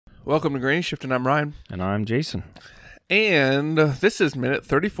Welcome to Granny Shift, and I'm Ryan. And I'm Jason. And this is minute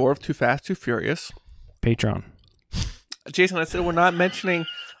 34 of Too Fast, Too Furious. Patreon. Jason, I said we're not mentioning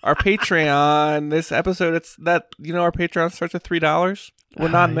our Patreon this episode. It's that, our Patreon starts at $3. We're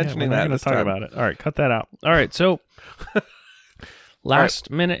not mentioning that this time. We're not going to talk about it. All right, cut that out. All right, so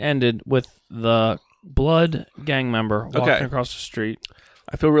last minute ended with the blood gang member walking across the street.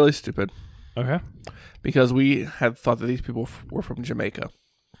 I feel really stupid. Okay. Because we had thought that these people were from Jamaica.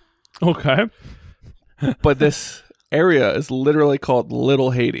 Okay. But this area is literally called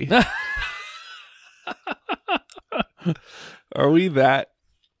Little Haiti. Are we that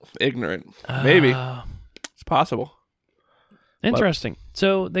ignorant? Maybe. It's possible. Interesting.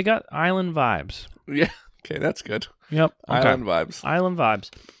 So they got island vibes. Yeah. Okay, that's good. Yep. Okay. Island vibes. Island vibes.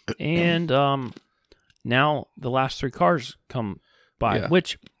 And now the last three cars come by,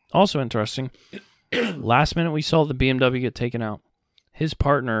 which also interesting. Last minute we saw the BMW get taken out. His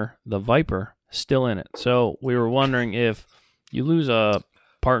partner, the Viper, still in it. So we were wondering if you lose a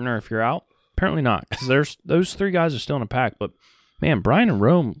partner if you're out. Apparently not, because those three guys are still in a pack. But man, Brian and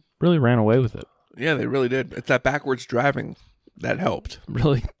Rome really ran away with it. Yeah, they really did. It's that backwards driving that helped.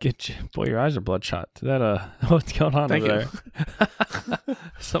 Really get you. Boy, your eyes are bloodshot. What's going on over there?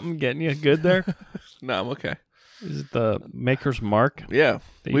 Something getting you good there? No, I'm okay. Is it the Maker's Mark? Yeah.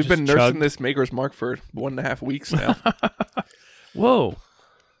 We've been nursing this Maker's Mark for 1.5 weeks now. Whoa.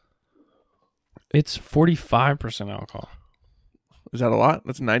 It's 45% alcohol. Is that a lot?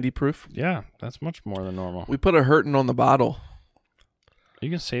 That's 90 proof? Yeah, that's much more than normal. We put a hurtin' on the bottle. Are you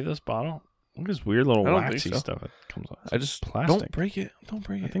going to save this bottle? Look at this weird little waxy stuff that comes off. I just plastic. Don't break it. Don't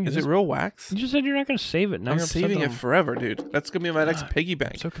break it. Is it it real wax? You just said you're not going to save it. Now I'm you're saving it forever, dude. That's going to be my next piggy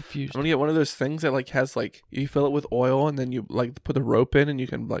bank. I'm so confused. I'm going to get one of those things that has you fill it with oil and then you put the rope in and you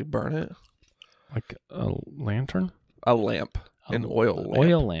can burn it. Like a lantern? A lamp. An oil lamp.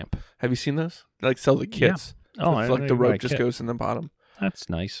 Oil lamp. Have you seen those? They sell the kits. Yeah. Oh, so the rope just goes in the bottom. That's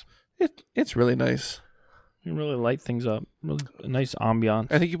nice. It's really nice. You really light things up. Really a nice ambiance.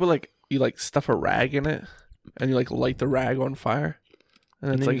 I think you put you stuff a rag in it and you light the rag on fire.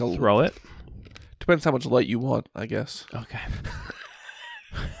 And it's then you throw it. Depends how much light you want, I guess. Okay.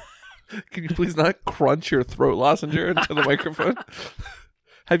 Can you please not crunch your throat lozenge into the microphone?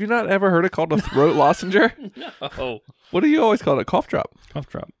 Have you not ever heard it called a throat lozenge? No. What do you always call it? A cough drop? Cough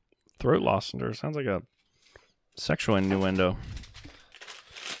drop. Throat lozenge. Sounds like a sexual innuendo.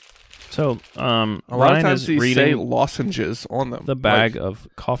 So, a lot Ryan of times is these reading say lozenges on them. The bag of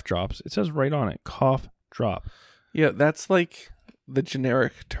cough drops. It says right on it, cough drop. Yeah, that's the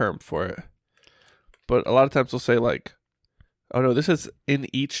generic term for it. But a lot of times they'll say oh no, this is in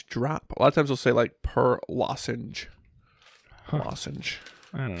each drop. A lot of times they'll say per lozenge. Huh. Lozenge.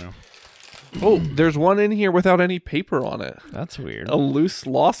 I don't know. Oh, there's one in here without any paper on it. That's weird. A loose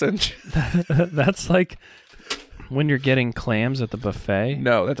lozenge. That's like when you're getting clams at the buffet.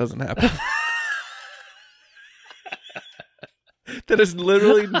 No, that doesn't happen. That has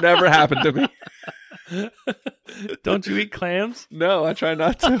literally never happened to me. Don't you eat clams? No, I try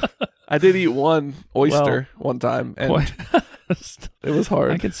not to. I did eat one oyster one time, and it was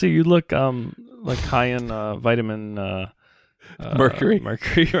hard. I can see you look high in vitamin mercury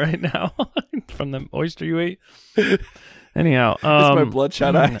right now from the oyster you ate. Anyhow, it's my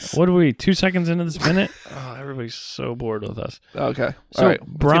bloodshot eyes. What are we? 2 seconds into this minute? Oh, everybody's so bored with us. Okay, so all right.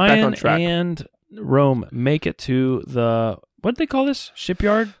 Brian and Rome make it to the what do they call this?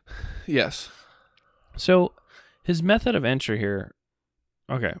 Shipyard. Yes. So his method of entry here.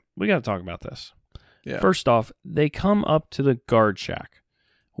 Okay, we got to talk about this. Yeah. First off, they come up to the guard shack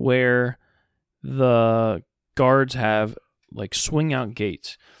where the guards have swing out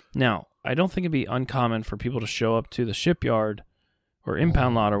gates. Now, I don't think it'd be uncommon for people to show up to the shipyard or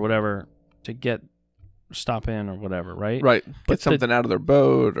impound lot or whatever to stop in or whatever, right? Right. Get something out of their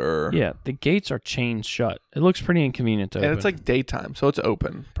boat or... Yeah, the gates are chained shut. It looks pretty inconvenient to open. And it's daytime, so it's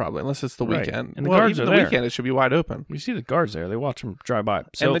open probably, unless it's the weekend. And the guards are the there. Weekend, it should be wide open. You see the guards there. They watch them drive by.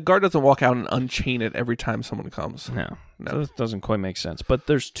 And the guard doesn't walk out and unchain it every time someone comes. No. So this doesn't quite make sense. But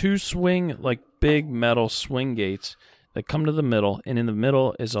there's two big metal swing gates that come to the middle, and in the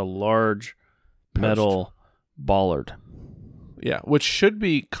middle is a large metal bollard. Yeah, which should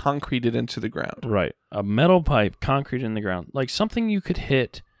be concreted into the ground. Right. A metal pipe concreted in the ground. Like something you could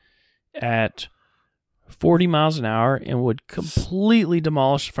hit at 40 miles an hour and would completely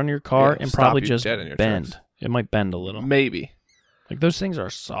demolish the front of your car and probably just bend. Tracks. It might bend a little. Maybe. Those things are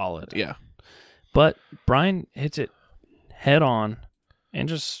solid. Yeah. But Brian hits it head on and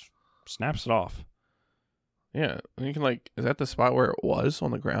just snaps it off. Yeah. And you can is that the spot where it was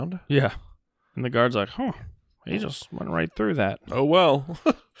on the ground? Yeah. And the guard's like, he just went right through that. Oh, well.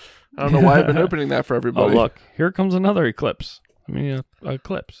 I don't know why I've been opening that for everybody. Oh, look. Here comes another Eclipse.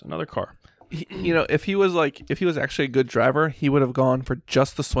 Eclipse. Another car. If he was actually a good driver, he would have gone for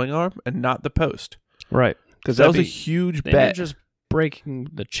just the swing arm and not the post. Right. Because that was a huge bet. You're just breaking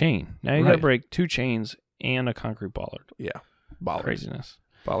the chain. Now you got to break 2 chains and a concrete bollard. Yeah. Bollard. Craziness.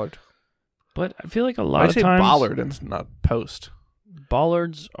 Bollard. But I feel like a lot of times... I say bollard and not post.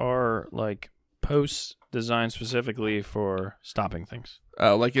 Bollards are like posts designed specifically for stopping things.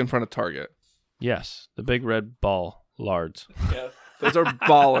 Like in front of target. Yes. The big red ballards. Yeah. Those are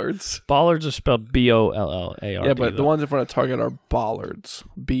bollards. Bollards are spelled Bollard. Yeah, but the ones in front of target are bollards.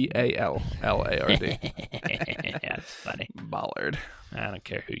 Ballard. That's funny. Bollard. I don't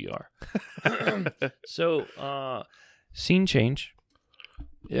care who you are. So, scene change.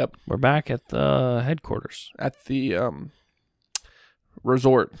 Yep. We're back at the headquarters. At the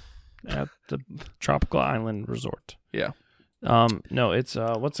resort. At the Tropical Island Resort. Yeah. No, it's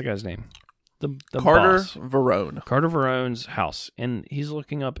what's the guy's name? The Carter boss. Verone. Carter Verone's house. And he's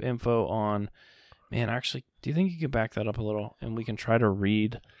looking up info on, man, actually, do you think you could back that up a little and we can try to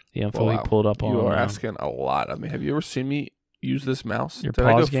read the info he pulled up on? You are asking a lot. I mean, have you ever seen me use this mouse? Your Did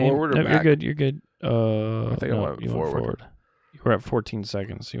pause I go game? forward or no, back? You're good. I think I went forward. You were at 14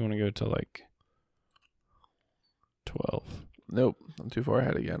 seconds. You want to go to like 12. Nope. I'm too far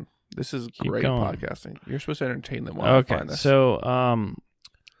ahead again. This is great podcasting. You're supposed to entertain them while I find this. So,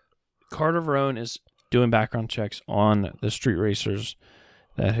 Carter Verone is doing background checks on the street racers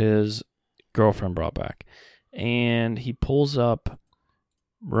that his girlfriend brought back. And he pulls up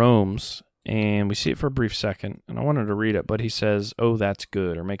Rome's, and we see it for a brief second. And I wanted to read it, but he says, "Oh, that's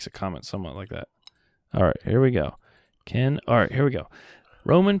good," or makes a comment somewhat like that. All right, here we go. All right, here we go.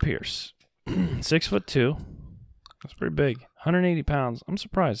 Roman Pierce, 6'2". That's pretty big. 180 pounds. I'm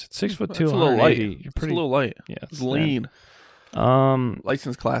surprised. It's 6'2". It's a little light. You're pretty, it's a little light. Yeah, it's lean.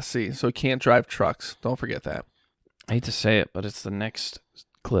 License Class C, so he can't drive trucks. Don't forget that. I hate to say it, but it's the next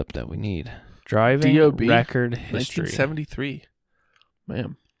clip that we need. Driving DOB, record history. 1973.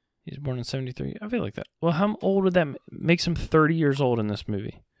 Man. He's born in 73. I feel like that. Well, how old would that makes him 30 years old in this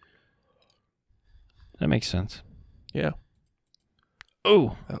movie? That makes sense. Yeah.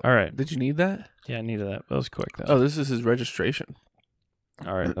 Oh, all right. Did you need that? Yeah, I needed that. That was quick, though. Oh, this is his registration.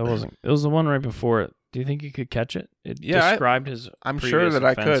 All right, that wasn't. It was the one right before it. Do you think you could catch it? It described his. I'm sure that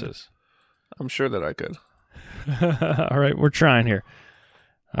offenses. I could. I'm sure that I could. All right, we're trying here.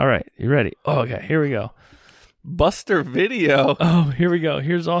 All right, you ready? Oh, okay, here we go. Buster Video. Oh, here we go.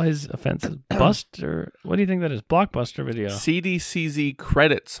 Here's all his offenses. Buster. What do you think that is? Blockbuster Video. CDCZ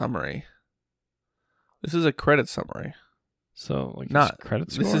credit summary. This is a credit summary. So, like, not his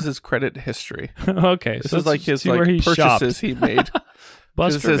credit score? This is his credit history. Okay, this is like his purchases he made.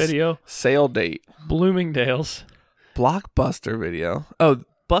 Buster Video. Sale date. Bloomingdale's. Blockbuster Video. Oh,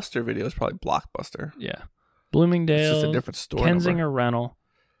 Buster Video is probably Blockbuster. Yeah. Bloomingdale's. It's just a different store. Kensinger Rental.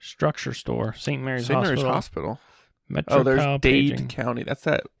 Structure Store. St. Mary's Hospital. Metro there's Dade County. That's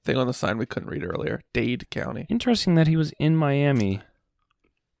that thing on the sign we couldn't read earlier. Dade County. Interesting that he was in Miami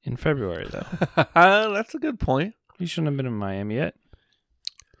in February, though. That's a good point. He shouldn't have been in Miami yet.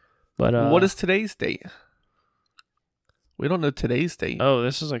 But what is today's date? We don't know today's date. Oh,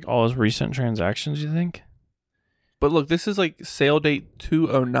 this is like all his recent transactions, you think? But look, this is like sale date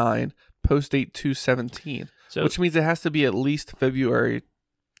 209, post date 217, which means it has to be at least February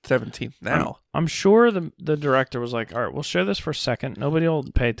 17th now. I'm sure the director was like, all right, we'll show this for a second. Nobody will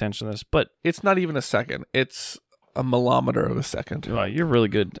pay attention to this. But it's not even a second. It's a millimeter of a second. Well, you're really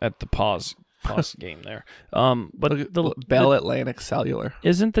good at the pause game there. But the Bell Atlantic Cellular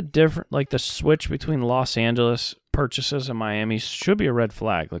isn't the different, like the switch between Los Angeles purchases and Miami should be a red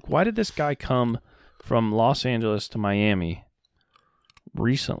flag. Like, why did this guy come from Los Angeles to Miami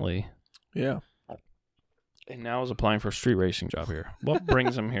recently? Yeah. And now is applying for a street racing job here. What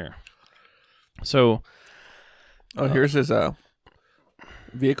brings him here? So, here's his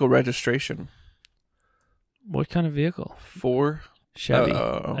vehicle registration. What kind of vehicle? For Chevy.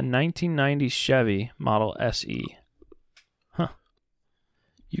 A 1990 Chevy Model SE. Huh.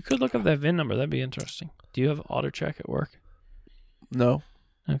 You could look up that VIN number. That'd be interesting. Do you have auto check at work? No.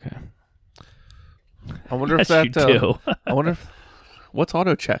 Okay. I wonder if you do. I wonder if what's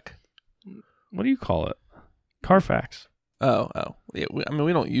auto check? What do you call it? Carfax. Oh. Yeah, we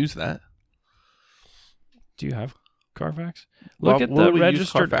don't use that. Do you have Carfax? Look at the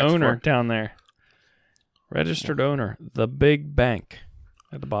registered owner down there. Registered owner, the big bank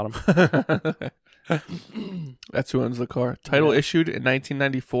at the bottom. That's who owns the car. Title issued in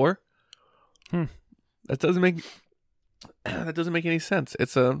 1994. That doesn't make any sense.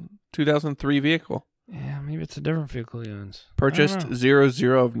 It's a 2003 vehicle. Yeah, maybe it's a different vehicle he owns. Purchased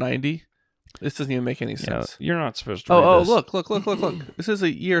 00 of 90. This doesn't even make any sense. You're not supposed to read this. Look. This is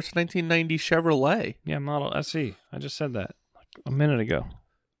a year 1990 Chevrolet. Yeah, Model SE. I just said that like a minute ago.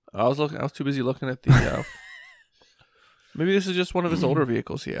 I was too busy looking at the. Maybe this is just one of his older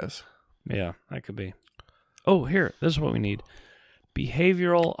vehicles he has. Yeah, that could be. Oh, here. This is what we need.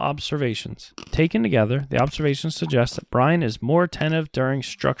 Behavioral observations. Taken together, the observations suggest that Brian is more attentive during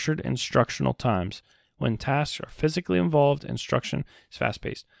structured instructional times. When tasks are physically involved, instruction is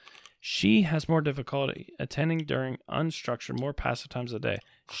fast-paced. She has more difficulty attending during unstructured, more passive times of the day.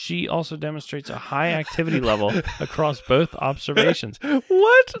 She also demonstrates a high activity level across both observations.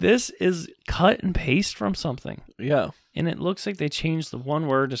 What? This is cut and paste from something. Yeah. And it looks like they changed the one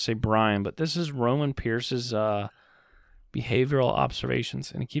word to say Brian, but this is Roman Pierce's behavioral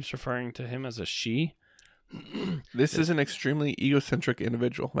observations, and he keeps referring to him as a she. This is an extremely egocentric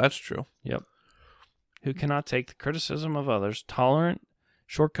individual. That's true. Yep. Who cannot take the criticism of others, tolerant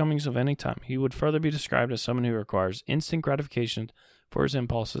shortcomings of any time. He would further be described as someone who requires instant gratification for his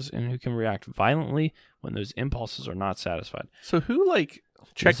impulses and who can react violently when those impulses are not satisfied. So who,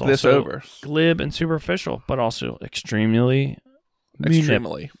 checked this over? Glib and superficial, but also extremely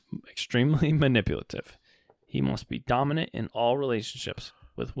manipulative. He must be dominant in all relationships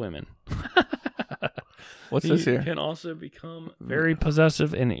with women. What's this here? He can also become very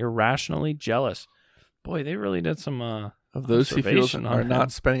possessive and irrationally jealous. Boy, they really did some of those he feels are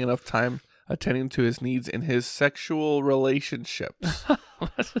not spending enough time attending to his needs in his sexual relationships.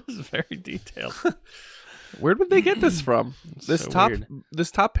 This is very detailed. Where did they get this from? This weird.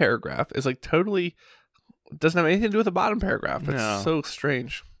 top paragraph is totally doesn't have anything to do with the bottom paragraph. It's so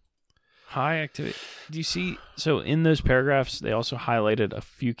strange. High activity. Do you see? So in those paragraphs, they also highlighted a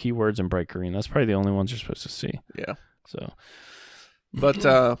few keywords in bright green. That's probably the only ones you're supposed to see. Yeah. So, but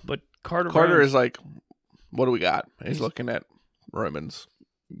Carter is like, what do we got? He's looking at Romans.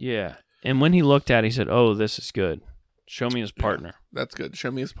 Yeah. And when he looked at it, he said, oh, this is good. Show me his partner. Yeah, that's good.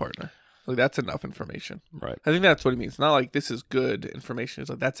 Show me his partner. That's enough information. Right. I think that's what he means. Not like this is good information.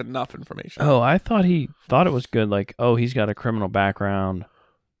 It's that's enough information. Oh, I thought he thought it was good. He's got a criminal background.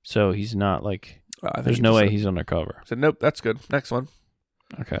 So he's not there's no way he's undercover. So nope, that's good. Next one.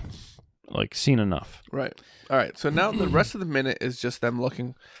 Okay. Seen enough. Right. All right. So now the rest of the minute is just them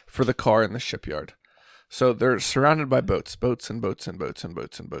looking for the car in the shipyard. So they're surrounded by boats and boats and boats and boats and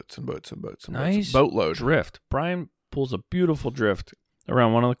boats and boats and boats and nice boatload. Drift. Brian pulls a beautiful drift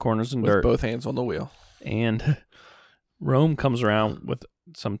around one of the corners in with dirt. Both hands on the wheel. And Rome comes around with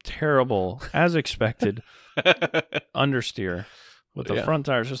some terrible, as expected, understeer with the front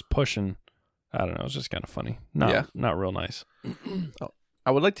tires just pushing. I don't know. It's just kind of funny. Not real nice.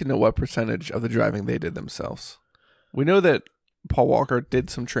 I would like to know what percentage of the driving they did themselves. We know that Paul Walker did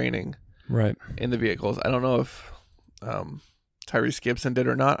some training in the vehicles. I don't know if Tyrese Gibson did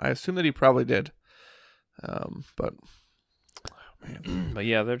or not. I assume that he probably did. But man. But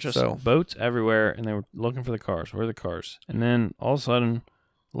yeah, they're just boats everywhere, and they were looking for the cars. Where are the cars? And then all of a sudden,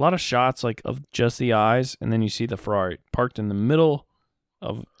 a lot of shots of just the eyes, and then you see the Ferrari parked in the middle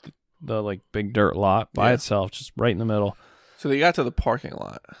of the big dirt lot by itself, just right in the middle. So they got to the parking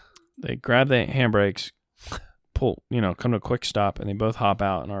lot. They grab the handbrakes, pull, come to a quick stop, and they both hop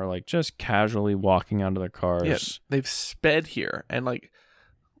out and are just casually walking out of their cars. Yeah, they've sped here and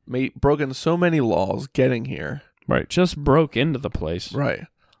broken so many laws getting here. Right, just broke into the place. Right,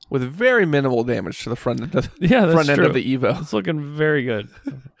 with very minimal damage to the front end of the end of the Evo. It's looking very good.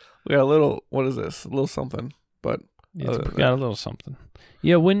 We got a little. What is this? A little something, but we got a little something.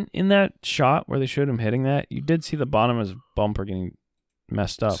 Yeah, when in that shot where they showed him hitting that, you did see the bottom of his bumper getting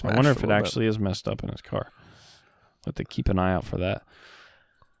messed up. I wonder if it actually is messed up in his car. Have to keep an eye out for that.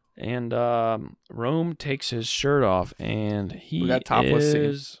 And Rome takes his shirt off, and he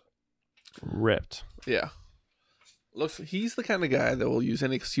is ripped. Yeah. Looks, he's the kind of guy that will use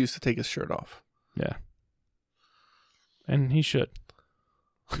any excuse to take his shirt off. Yeah. And he should.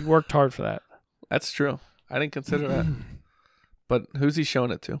 He worked hard for that. That's true. I didn't consider that. But who's he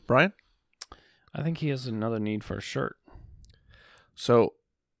showing it to? Brian? I think he has another need for a shirt. So,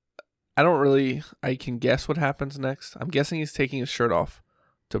 I can guess what happens next. I'm guessing he's taking his shirt off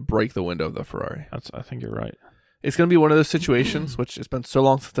to break the window of the Ferrari. I think you're right. It's going to be one of those situations, which it's been so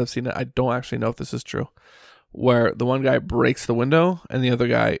long since I've seen it, I don't actually know if this is true, where the one guy breaks the window and the other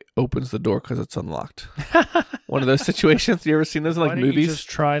guy opens the door because it's unlocked. One of those situations. You ever seen those in Why movies? You just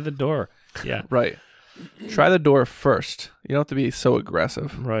try the door. Yeah. Right. Try the door first. You don't have to be so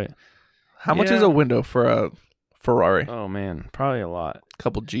aggressive. Right. How much is a window for a Ferrari? Oh, man. Probably a lot.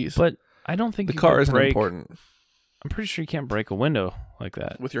 Couple G's. But I don't think the car isn't important. I'm pretty sure you can't break a window like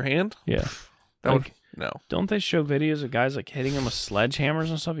that. With your hand? Yeah. No. Don't they show videos of guys like hitting them with sledgehammers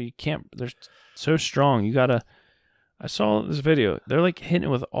and stuff? You can't. They're so strong. You gotta. I saw this video. They're like hitting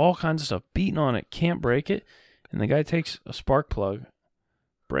it with all kinds of stuff, beating on it, can't break it, and the guy takes a spark plug,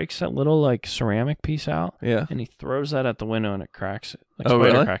 breaks that little like ceramic piece out, and he throws that at the window and it cracks it. Like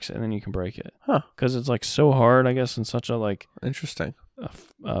really? Cracks it, and then you can break it. Huh? Because it's like so hard, I guess, and such a like interesting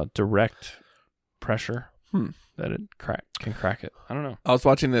direct pressure that it can crack it. I don't know. I was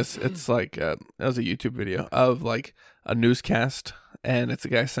watching this. It's like that was a YouTube video of like a newscast, and it's a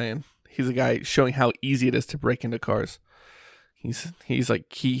guy saying he's a guy showing how easy it is to break into cars. He's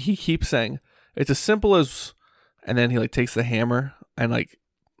like he keeps saying it's as simple as, and then he like takes the hammer and like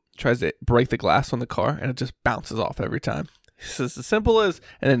tries to break the glass on the car, and it just bounces off every time. He says as simple as,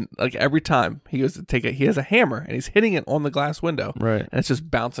 and then like every time he goes to take it, he has a hammer and he's hitting it on the glass window, right? And it's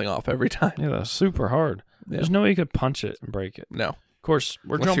just bouncing off every time. Yeah, that's super hard. Yeah. There's no way you could punch it and break it. No. Of course,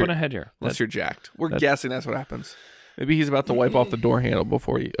 we're jumping ahead here. Unless you're jacked. We're guessing that's what happens. Maybe he's about to wipe off the door handle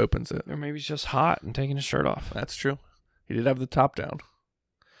before he opens it. Or maybe he's just hot and taking his shirt off. That's true. He did have the top down.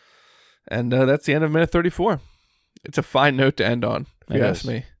 And that's the end of minute 34. It's a fine note to end on, if you ask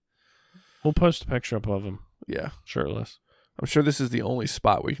me. We'll post a picture up of him. Yeah. Shirtless. I'm sure this is the only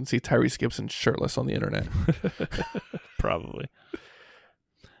spot where you can see Tyrese Gibson shirtless on the internet. Probably.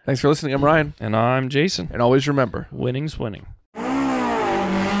 Thanks for listening. I'm Ryan. And I'm Jason. And always remember, winning's winning.